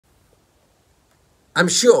I'm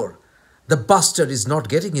sure the bastard is not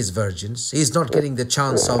getting his virgins. He's not getting the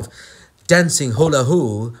chance of dancing hula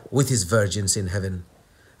hoo with his virgins in heaven.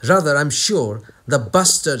 Rather, I'm sure the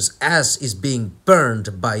bastard's ass is being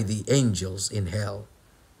burned by the angels in hell.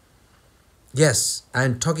 Yes,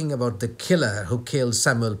 I'm talking about the killer who killed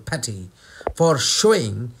Samuel Paty for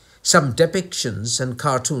showing some depictions and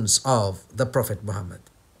cartoons of the Prophet Muhammad.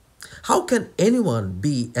 How can anyone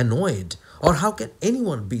be annoyed, or how can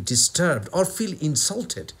anyone be disturbed or feel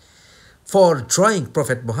insulted for drawing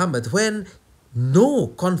Prophet Muhammad when no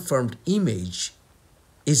confirmed image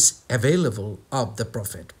is available of the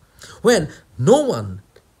Prophet? When no one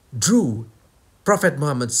drew Prophet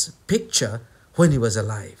Muhammad's picture when he was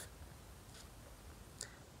alive?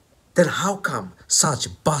 Then how come such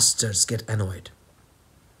bastards get annoyed?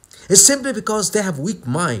 It's simply because they have weak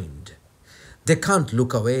mind. They can't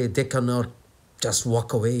look away, they cannot just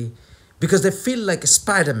walk away because they feel like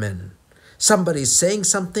Spider-Man. Somebody is saying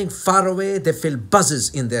something far away, they feel buzzes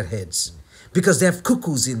in their heads because they have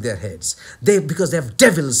cuckoos in their heads, because they have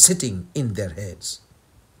devils sitting in their heads.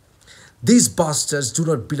 These bastards do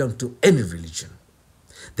not belong to any religion.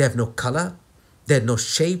 They have no color, they have no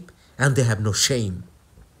shape, and they have no shame.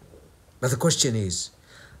 But the question is,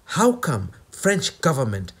 how come French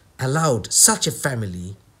government allowed such a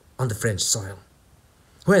family on the French soil,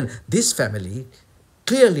 when this family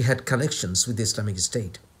clearly had connections with the Islamic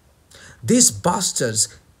State? This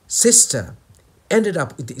bastard's sister ended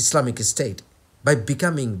up with the Islamic State by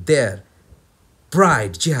becoming their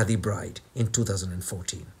bride, jihadi bride, in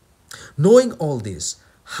 2014. Knowing all this,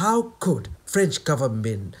 how could French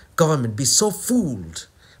government be so fooled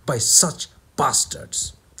by such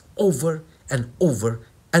bastards over and over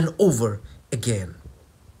and over again?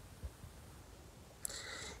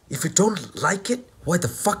 If you don't like it, why the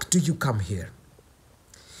fuck do you come here?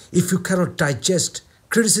 If you cannot digest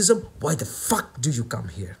criticism, why the fuck do you come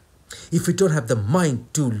here? If you don't have the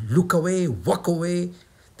mind to look away, walk away,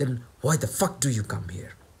 then why the fuck do you come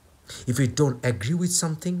here? If you don't agree with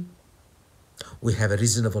something, we have a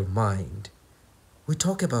reasonable mind. We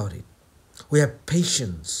talk about it. We have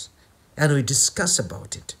patience and we discuss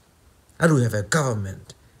about it. And we have a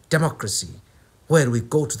government, democracy, where we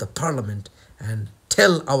go to the parliament and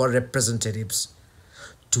tell our representatives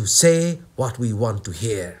to say what we want to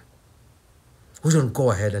hear. We don't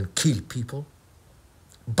go ahead and kill people,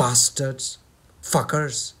 bastards,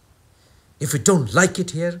 fuckers. If you don't like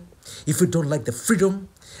it here, if you don't like the freedom,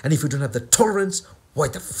 and if you don't have the tolerance, why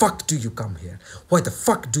the fuck do you come here? Why the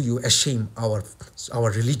fuck do you shame our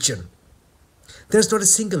religion? There's not a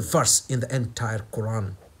single verse in the entire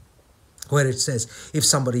Quran where it says, if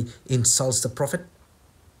somebody insults the Prophet,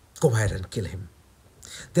 go ahead and kill him.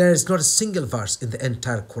 There is not a single verse in the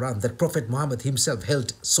entire Quran that Prophet Muhammad himself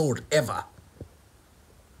held sword ever.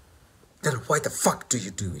 Then why the fuck do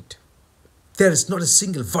you do it? There is not a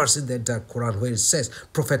single verse in the entire Quran where it says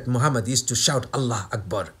Prophet Muhammad used to shout Allah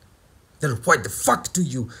Akbar. Then why the fuck do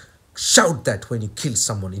you shout that when you kill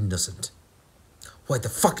someone innocent? Why the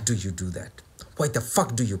fuck do you do that? Why the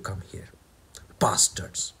fuck do you come here?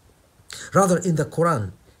 Bastards. Rather, in the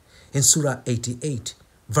Quran, in Surah 88,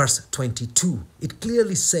 verse 22, it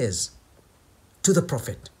clearly says to the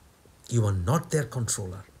Prophet, you are not their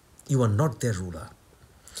controller. You are not their ruler.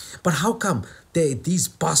 But how come these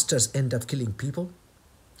bastards end up killing people?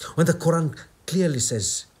 When the Quran clearly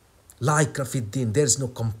says, La ikraha fid din, there is no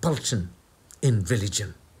compulsion in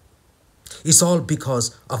religion. It's all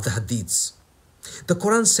because of the hadiths. The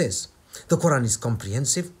Quran says, the Quran is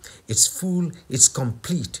comprehensive, it's full, it's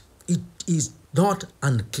complete. It is not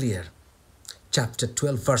unclear. Chapter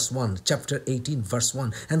 12 verse 1, chapter 18 verse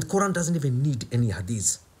 1, and the Quran doesn't even need any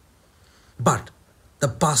hadiths. But the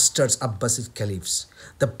bastards Abbasid caliphs,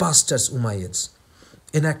 the bastards Umayyads,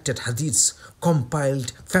 enacted hadiths,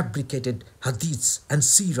 compiled, fabricated hadiths and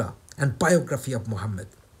seerah and biography of Muhammad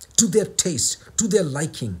to their taste, to their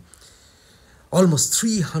liking, almost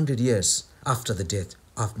 300 years after the death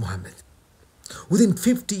of Muhammad. Within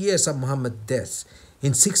 50 years of Muhammad's death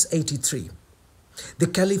in 683, the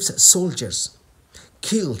caliph's soldiers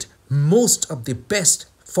killed most of the best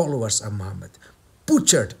followers of Muhammad,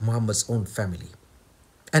 butchered Muhammad's own family,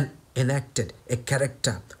 and enacted a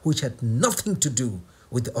character which had nothing to do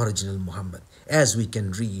with the original Muhammad, as we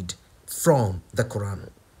can read from the Quran.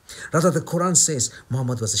 Rather, the Quran says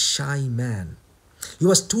Muhammad was a shy man. He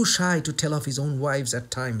was too shy to tell of his own wives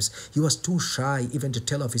at times. He was too shy even to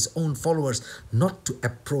tell of his own followers not to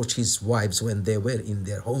approach his wives when they were in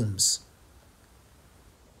their homes.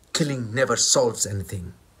 Killing never solves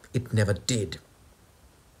anything. It never did.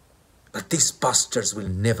 But these bastards will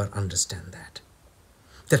never understand that.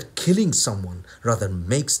 that killing someone rather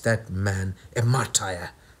makes that man a martyr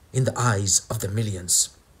in the eyes of the millions.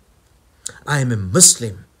 I am a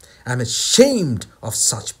Muslim. I am ashamed of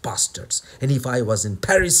such bastards. And if I was in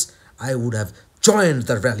Paris, I would have joined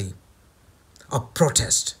the rally of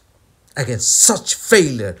protest against such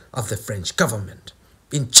failure of the French government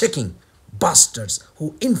in checking bastards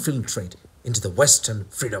who infiltrate into the Western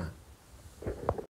freedom.